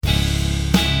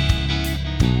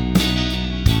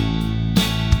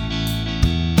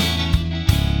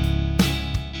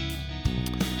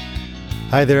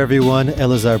Hi there, everyone.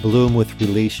 Elazar Bloom with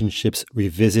Relationships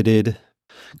Revisited.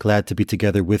 Glad to be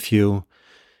together with you.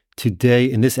 Today,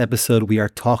 in this episode, we are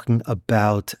talking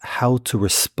about how to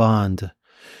respond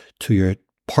to your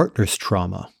partner's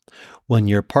trauma. When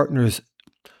your partner's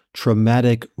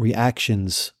traumatic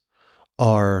reactions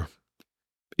are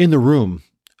in the room,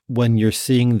 when you're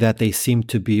seeing that they seem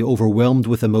to be overwhelmed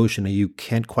with emotion and you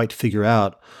can't quite figure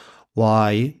out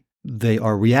why they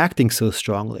are reacting so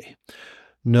strongly.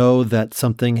 Know that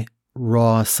something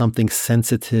raw, something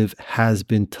sensitive has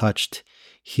been touched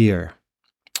here.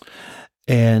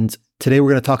 And today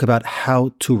we're going to talk about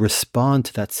how to respond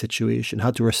to that situation, how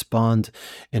to respond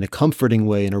in a comforting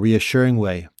way, in a reassuring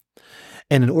way.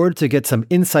 And in order to get some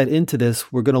insight into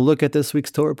this, we're going to look at this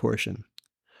week's Torah portion.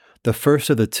 The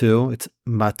first of the two, it's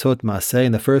Matot Maseh,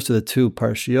 and the first of the two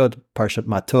parshiot, Parshat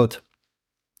Matot,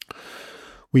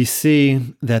 we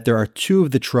see that there are two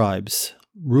of the tribes,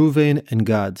 Reuven and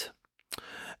Gad.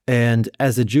 And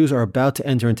as the Jews are about to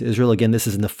enter into Israel, again, this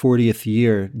is in the 40th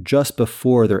year, just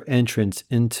before their entrance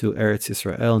into Eretz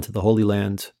Yisrael, into the Holy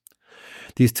Land.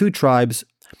 These two tribes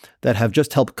that have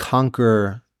just helped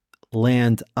conquer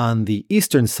land on the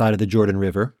eastern side of the Jordan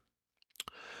River,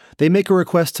 they make a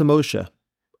request to Moshe,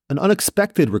 an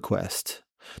unexpected request.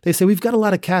 They say, we've got a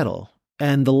lot of cattle,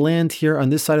 and the land here on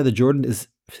this side of the Jordan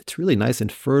it's really nice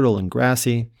and fertile and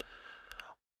grassy.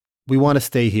 We want to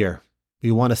stay here.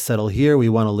 We want to settle here. We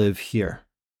want to live here.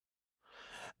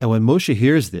 And when Moshe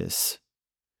hears this,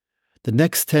 the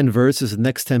next 10 verses, the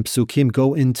next 10 psukim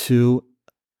go into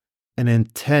an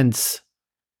intense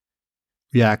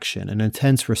reaction, an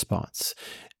intense response.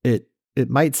 It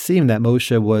might seem that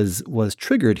Moshe was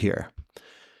triggered here.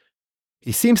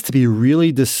 He seems to be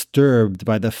really disturbed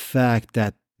by the fact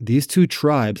that these two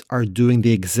tribes are doing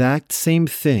the exact same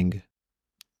thing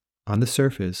on the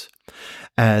surface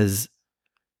as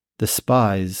the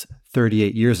spies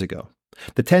 38 years ago.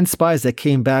 The 10 spies that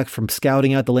came back from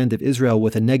scouting out the land of Israel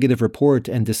with a negative report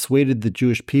and dissuaded the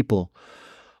Jewish people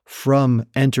from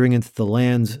entering into the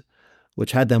land,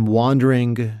 which had them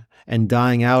wandering and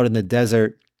dying out in the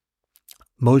desert.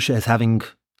 Moshe is having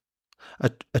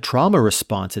a trauma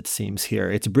response, it seems here.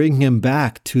 It's bringing him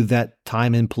back to that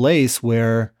time and place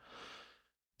where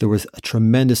there was a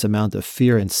tremendous amount of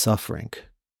fear and suffering.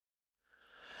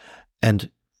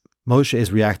 And Moshe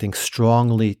is reacting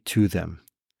strongly to them.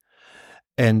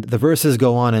 And the verses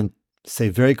go on and say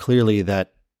very clearly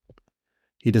that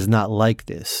he does not like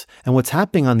this. And what's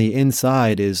happening on the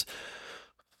inside is,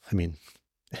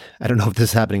 I don't know if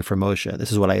this is happening for Moshe.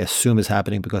 This is what I assume is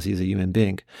happening because he's a human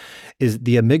being, is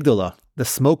the amygdala, the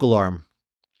smoke alarm,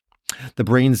 the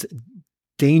brain's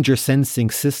danger sensing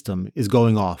system is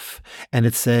going off. And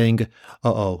it's saying,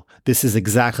 this is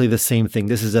exactly the same thing.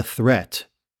 This is a threat.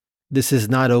 This is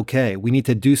not okay. We need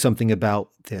to do something about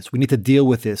this. We need to deal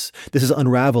with this. This is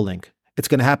unraveling. It's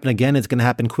going to happen again. It's going to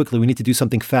happen quickly. We need to do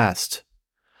something fast.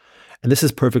 And this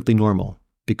is perfectly normal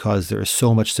because there is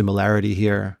so much similarity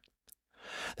here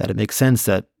that it makes sense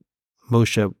that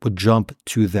Moshe would jump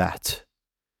to that.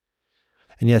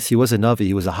 And yes, he was a Navi.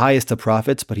 He was the highest of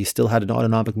prophets, but he still had an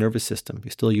autonomic nervous system.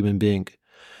 He's still a human being.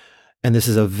 And this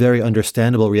is a very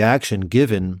understandable reaction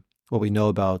given what we know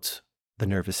about the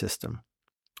nervous system.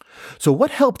 So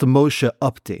what helped Moshe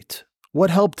update? What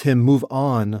helped him move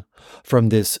on from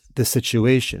this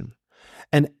situation?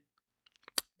 And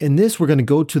in this, we're going to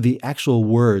go to the actual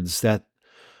words that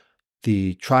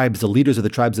the leaders of the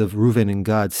tribes of Reuven and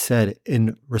Gad said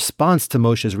in response to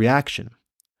Moshe's reaction.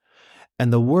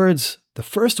 And the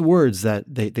first words that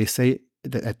they say,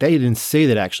 that they didn't say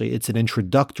that actually, it's an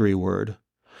introductory word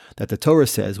that the Torah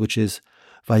says, which is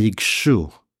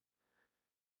Vayigshu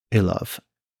Elav.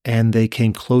 And they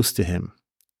came close to him.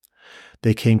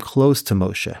 They came close to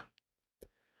Moshe.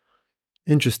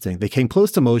 Interesting. They came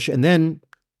close to Moshe, and then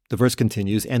the verse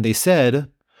continues, and they said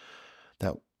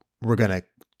that we're going to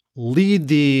lead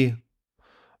the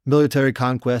military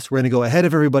conquest. We're going to go ahead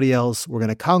of everybody else. We're going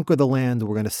to conquer the land.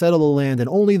 We're going to settle the land, and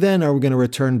only then are we going to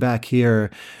return back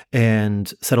here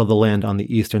and settle the land on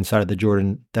the eastern side of the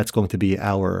Jordan. That's going to be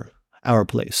our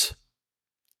place.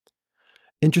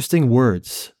 Interesting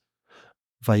words.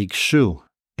 Vayigshu,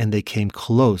 and they came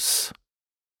close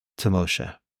to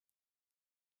Moshe.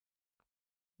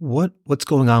 What's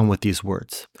going on with these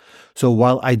words? So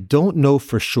while I don't know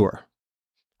for sure,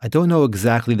 I don't know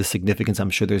exactly the significance. I'm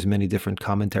sure there's many different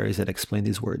commentaries that explain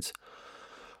these words.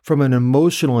 From an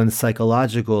emotional and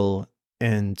psychological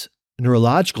and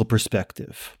neurological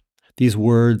perspective, these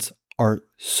words are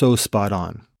so spot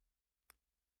on.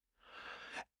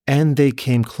 And they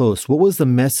came close. What was the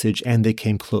message, and they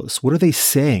came close? What are they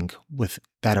saying with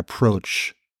that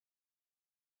approach?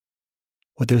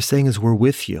 What they're saying is, we're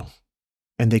with you.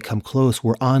 And they come close.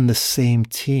 We're on the same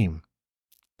team.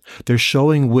 They're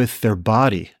showing with their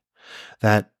body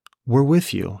that we're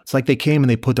with you. It's like they came and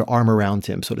they put their arm around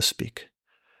him, so to speak.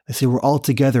 They say, we're all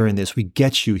together in this. We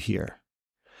get you here.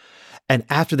 And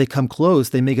after they come close,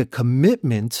 they make a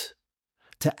commitment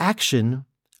to action.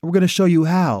 We're going to show you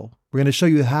how. We're going to show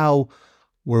you how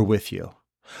we're with you.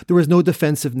 There was no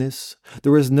defensiveness.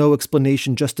 There was no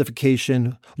explanation,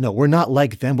 justification. No, we're not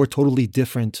like them. We're totally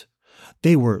different.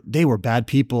 They were bad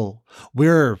people.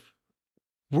 We're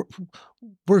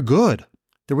good.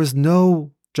 There was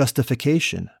no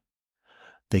justification.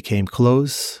 They came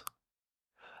close.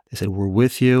 They said, we're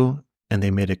with you. And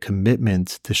they made a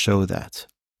commitment to show that.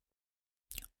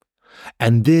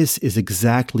 And this is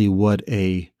exactly what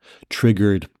a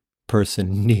triggered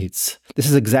person needs. This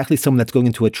is exactly someone that's going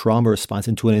into a trauma response,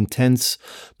 into an intense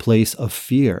place of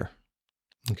fear.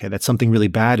 Okay, that something really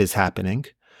bad is happening.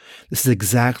 This is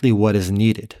exactly what is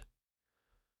needed.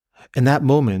 In that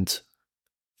moment,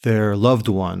 their loved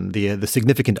one, the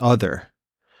significant other,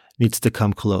 needs to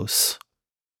come close,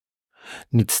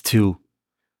 needs to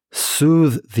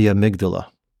soothe the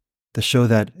amygdala, to show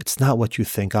that it's not what you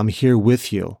think. I'm here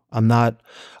with you. I'm not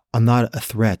a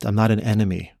threat. I'm not an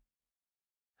enemy.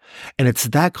 And it's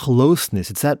that closeness.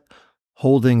 It's that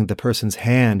holding the person's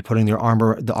hand, putting the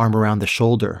arm around the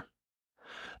shoulder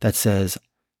that says,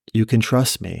 you can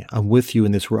trust me. I'm with you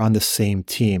in this. We're on the same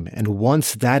team. And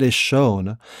once that is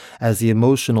shown, as the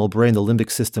emotional brain, the limbic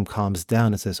system calms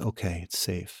down and says, okay, it's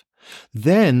safe.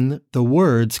 Then the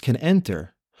words can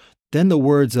enter. Then the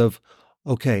words of,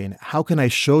 okay, and how can I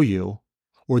show you,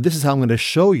 or this is how I'm going to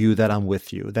show you that I'm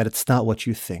with you, that it's not what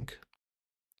you think.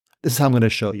 This is how I'm going to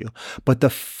show you. But the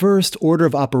first order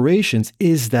of operations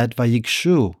is that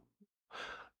vayikshu,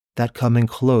 that coming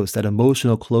close, that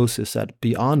emotional closeness, that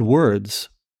beyond words.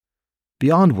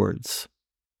 Because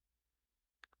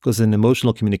in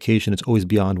emotional communication, it's always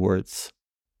beyond words.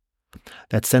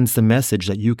 That sends the message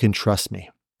that you can trust me.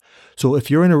 So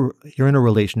if you're in a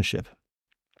relationship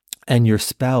and your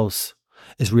spouse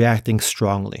is reacting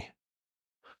strongly,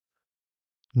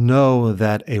 know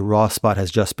that a raw spot has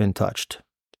just been touched.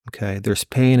 Okay, there's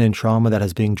pain and trauma that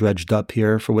is being dredged up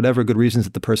here for whatever good reasons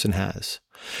that the person has.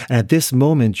 And at this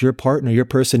moment, your partner, your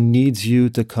person needs you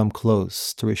to come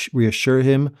close, to reassure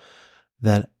him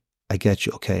that I get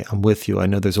you. Okay, I'm with you. I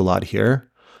know there's a lot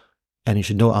here. And you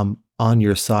should know I'm on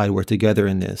your side. We're together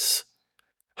in this.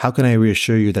 How can I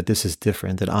reassure you that this is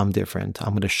different, that I'm different? I'm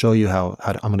going to show you how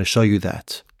I'm going to show you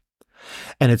that.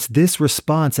 And it's this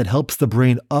response that helps the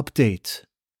brain update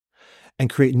and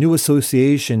create new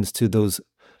associations to those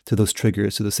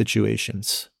triggers, to those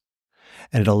situations.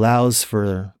 And it allows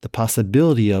for the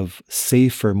possibility of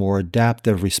safer, more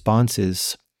adaptive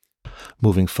responses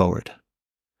moving forward.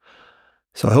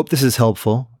 So I hope this is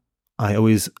helpful. I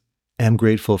always am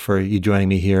grateful for you joining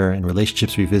me here in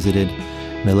Relationships Revisited,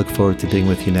 and I look forward to being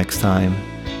with you next time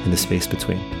in the space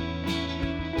between.